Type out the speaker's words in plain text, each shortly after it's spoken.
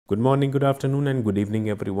Good morning, good afternoon, and good evening,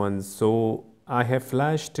 everyone. So I have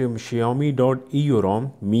flashed Xiaomi.eu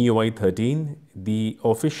ROM Miui 13, the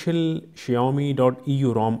official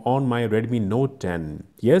Xiaomi.eu ROM on my Redmi Note 10.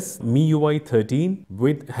 Yes, Miui 13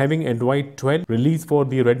 with having Android 12 release for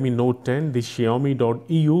the Redmi Note 10, the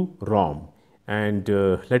Xiaomi.eu ROM. And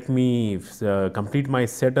let me complete my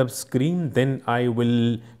setup screen, then I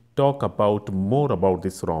will talk about more about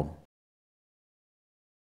this ROM.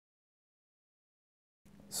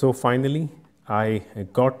 So finally, I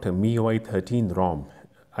got Miui 13 ROM.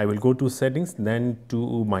 I will go to settings, then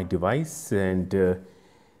to my device, and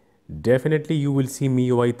definitely you will see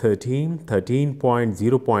Miui 13,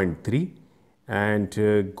 13.0.3,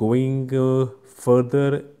 and going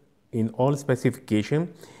further in all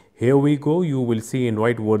specification. Here we go. You will see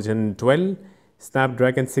Android version 12,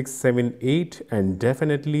 Snapdragon 678, and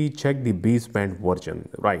definitely check the baseband version.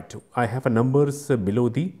 Right, I have a numbers below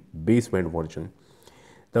the baseband version.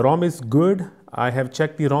 The ROM is good. I have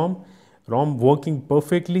checked the ROM working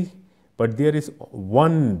perfectly, but there is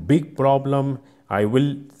one big problem. I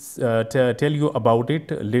will tell you about it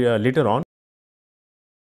later on.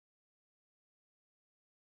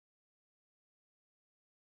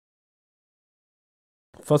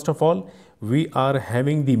 First of all, we are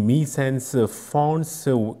having the Mi Sense fonts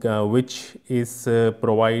which is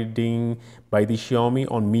providing by the Xiaomi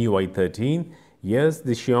on Miui 13. Yes,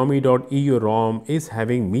 the Xiaomi.eu ROM is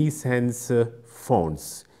having Mi Sense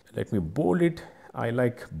fonts. Let me bold it. I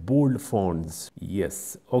like bold fonts.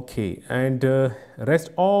 Yes, okay. And rest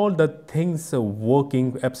all the things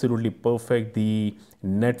working absolutely perfect. The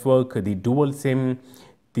network, the dual SIM,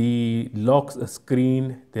 the lock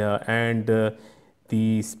screen, and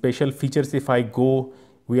the special features. If I go,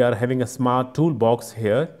 we are having a smart toolbox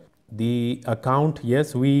here. The account,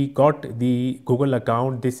 yes, we got the Google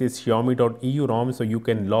account. This is Xiaomi.eu ROM, so you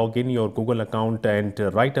can log in your Google account and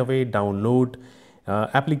right away download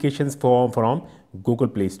applications from Google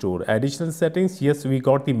Play Store. Additional settings, yes, we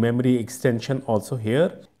got the memory extension also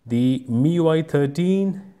here. The MIUI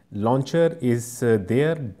 13 launcher is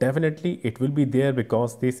there. Definitely it will be there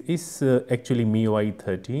because this is actually MIUI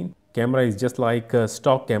 13. Camera is just like a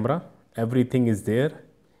stock camera. Everything is there,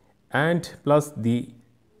 and plus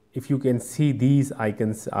if you can see, these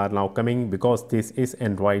icons are now coming because this is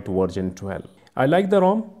Android version 12. I like the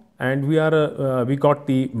ROM, and we got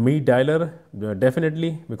the Mi dialer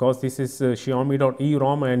definitely because this is Xiaomi.eu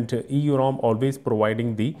ROM, and EU ROM always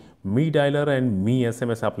providing the Mi dialer and Mi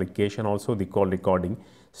SMS application, also the call recording,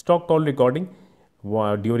 stock call recording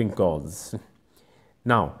during calls.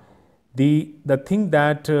 Now, the thing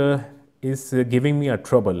that is giving me a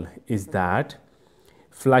trouble is that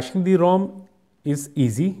flashing the ROM is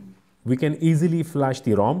easy. We can easily flash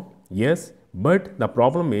the ROM, yes, but the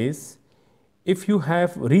problem is if you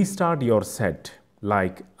have restart your set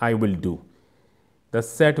like I will do, the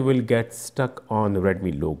set will get stuck on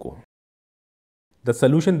Redmi logo. The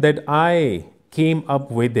solution that I came up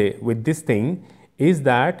with this thing is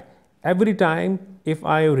that every time if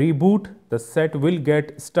I reboot, the set will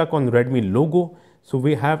get stuck on Redmi logo. So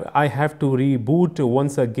I have to reboot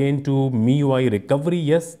once again to MIUI recovery.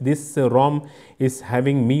 Yes, this ROM is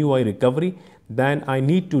having MIUI recovery. Then I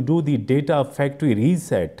need to do the data factory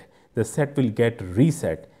reset. The set will get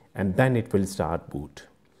reset and then it will start boot.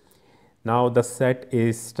 Now the set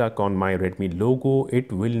is stuck on my Redmi logo.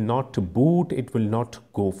 It will not boot. It will not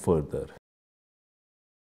go further.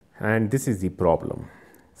 And this is the problem.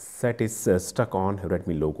 Set is stuck on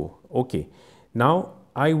Redmi logo. Okay. Now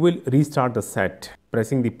I will restart the set.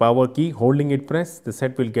 Pressing the power key, holding it pressed, the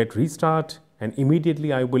set will get restart, and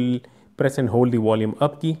immediately I will press and hold the volume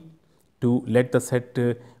up key to let the set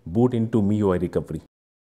boot into MIUI recovery.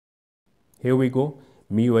 Here we go.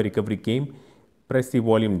 MIUI recovery came. Press the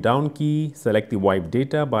volume down key, select the wipe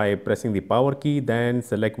data by pressing the power key, then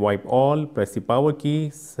select wipe all, press the power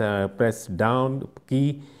key, press down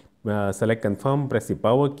key, select confirm, press the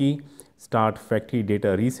power key, start factory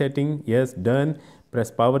data resetting, yes, done, press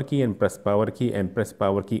power key and press power key and press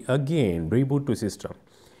power key again, reboot to system.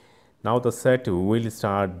 Now the set will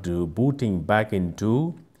start booting back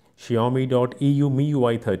into Xiaomi.eu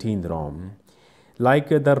MIUI 13 ROM. Like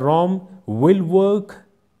the ROM will work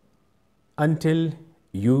until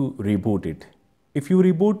you reboot it. If you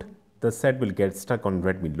reboot, the set will get stuck on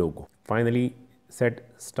Redmi logo. Finally, set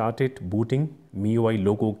started booting, MIUI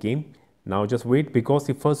logo came. Now just wait because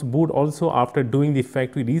the first boot also after doing the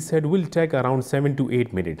factory reset will take around 7 to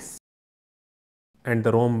 8 minutes. And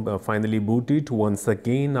the ROM finally booted once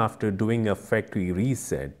again after doing a factory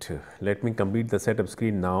reset. Let me complete the setup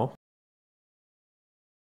screen now.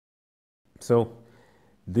 So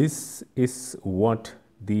this is what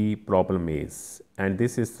the problem is. And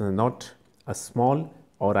this is not a small,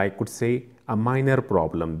 or I could say a minor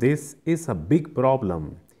problem. This is a big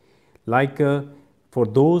problem. Like for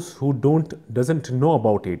those who doesn't know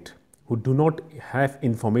about it, who do not have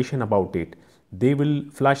information about it, they will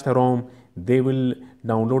flash the ROM, they will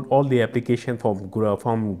download all the application from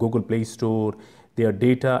Google Play Store, their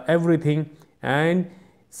data, everything, and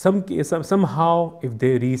somehow if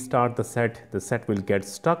they restart the set will get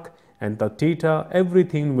stuck, and the data,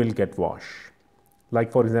 everything will get washed.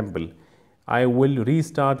 Like for example, I will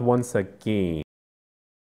restart once again.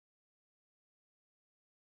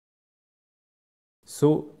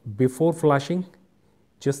 So before flashing,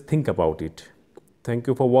 just think about it. Thank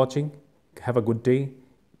you for watching. Have a good day.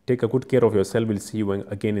 Take a good care of yourself. We'll see you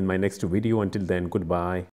again in my next video. Until then, goodbye.